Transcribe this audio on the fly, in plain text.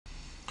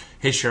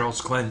Hey Cheryl, it's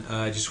Glenn.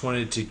 I just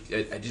wanted to.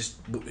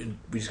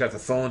 We just got the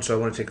phone, so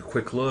I want to take a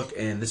quick look.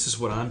 And this is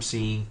what I'm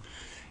seeing: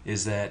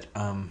 is that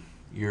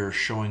you're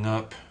showing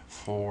up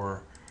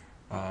for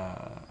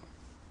uh,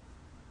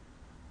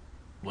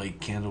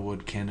 Lake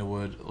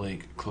Candlewood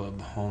Lake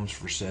Club Homes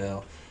for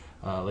Sale,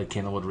 Lake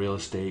Candlewood Real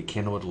Estate,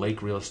 Candlewood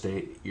Lake Real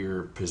Estate.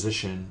 Your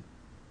position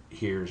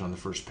here is on the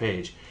first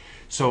page.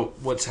 So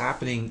what's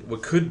happening?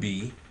 What could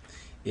be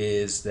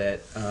is that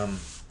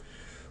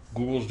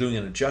Google's doing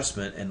an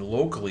adjustment, and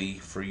locally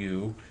for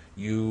you,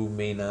 you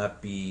may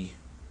not be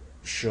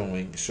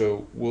showing.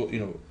 So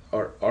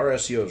our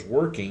SEO is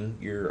working.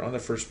 You're on the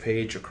first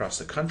page across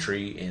the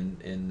country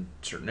in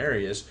certain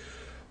areas,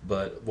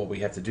 but what we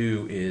have to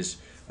do is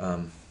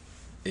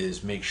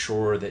make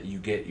sure that you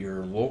get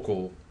your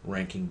local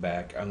ranking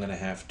back. I'm going to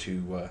have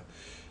to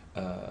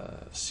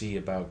see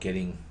about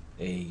getting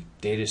a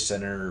data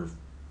center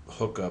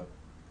hookup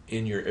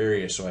in your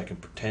area so I can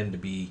pretend to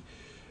be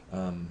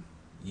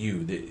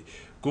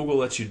Google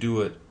lets you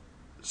do it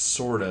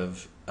sort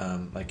of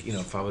like,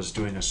 if I was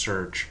doing a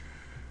search,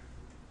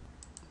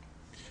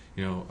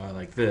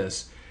 like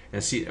this,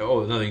 and see.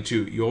 Oh, another thing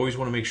too, you always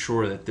want to make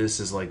sure that this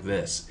is like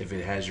this. If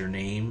it has your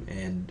name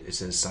and it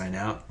says sign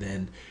out,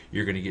 then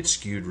you're going to get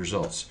skewed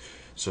results.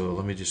 So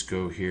let me just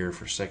go here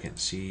for a second,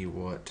 see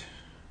what's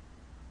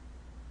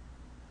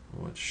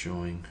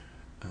showing.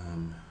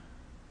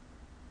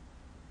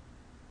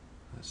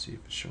 Let's see if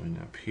it's showing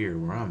up here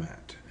where I'm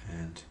at,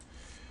 and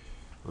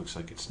looks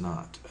like it's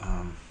not.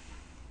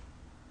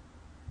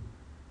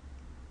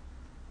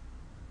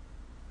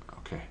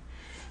 Okay,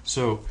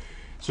 so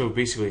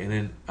basically, and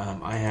then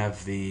I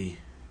have the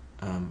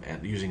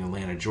using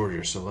Atlanta,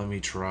 Georgia. So let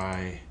me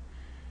try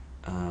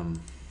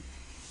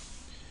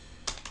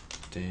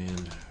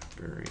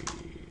Danbury,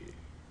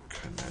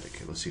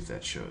 Connecticut. Let's see if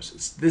that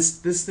shows.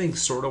 This thing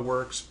sort of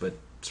works, but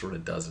sort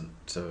of doesn't.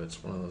 So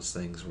it's one of those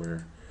things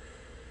where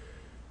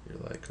you're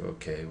like,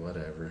 okay,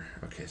 whatever.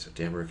 Okay, so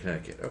Danbury,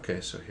 Connecticut.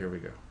 Okay, so here we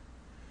go.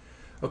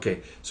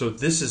 Okay, so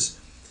this is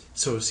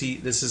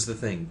the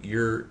thing.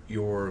 Your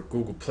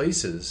Google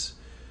Places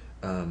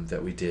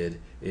that we did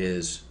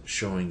is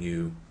showing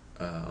you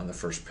on the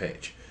first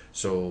page.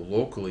 So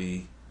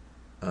locally,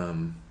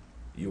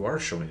 you are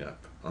showing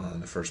up on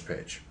the first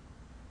page.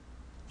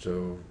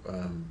 So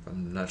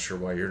I'm not sure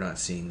why you're not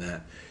seeing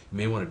that. You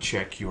may want to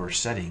check your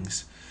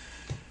settings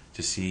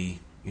to see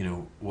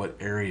what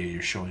area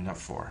you're showing up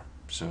for.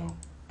 So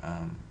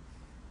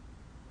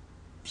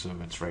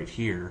it's right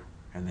here,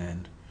 and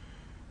then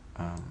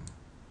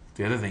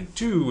the other thing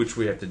too, which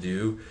we have to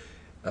do,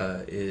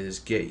 is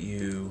get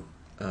you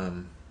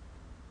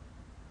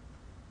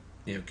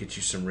get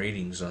you some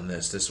ratings on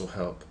this. This will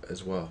help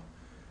as well.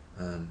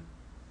 And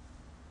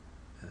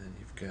then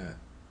you've got,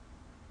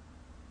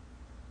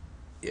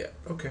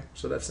 okay,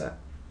 so that's that.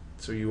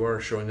 So you are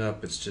showing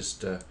up. It's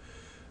just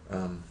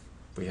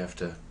we have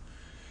to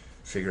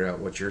figure out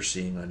what you're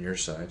seeing on your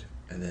side,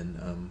 and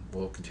then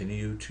we'll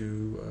continue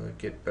to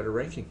get better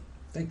ranking.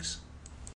 Thanks.